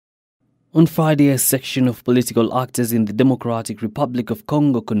On Friday, a section of political actors in the Democratic Republic of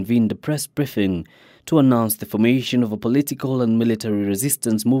Congo convened a press briefing to announce the formation of a political and military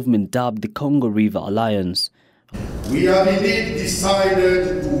resistance movement dubbed the Congo River Alliance. We have indeed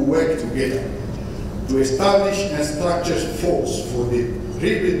decided to work together to establish a structured force for the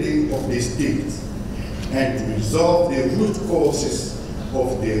rebuilding of the state and to resolve the root causes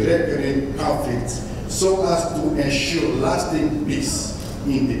of the recurring conflicts so as to ensure lasting peace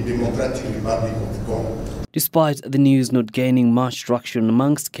in the Democratic Republic of Congo. Despite the news not gaining much traction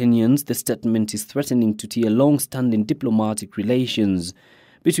amongst Kenyans, the statement is threatening to tear long-standing diplomatic relations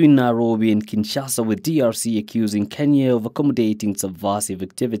between Nairobi and Kinshasa, with DRC accusing Kenya of accommodating subversive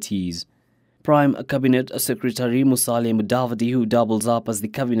activities. Prime Cabinet Secretary Musalia Mudavadi, who doubles up as the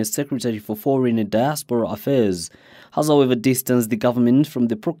Cabinet Secretary for Foreign and Diaspora Affairs, has however distanced the government from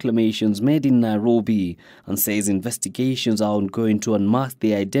the proclamations made in Nairobi and says investigations are ongoing to unmask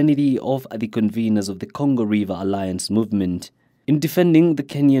the identity of the conveners of the Congo River Alliance movement. In defending the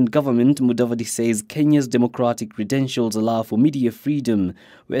Kenyan government, Mudavadi says Kenya's democratic credentials allow for media freedom,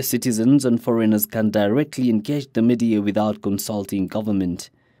 where citizens and foreigners can directly engage the media without consulting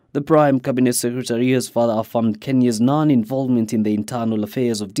government. The Prime Cabinet Secretary has further affirmed Kenya's non-involvement in the internal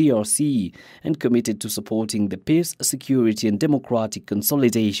affairs of DRC and committed to supporting the peace, security and democratic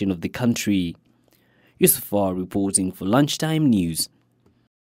consolidation of the country. Yusufar reporting for Lunchtime News.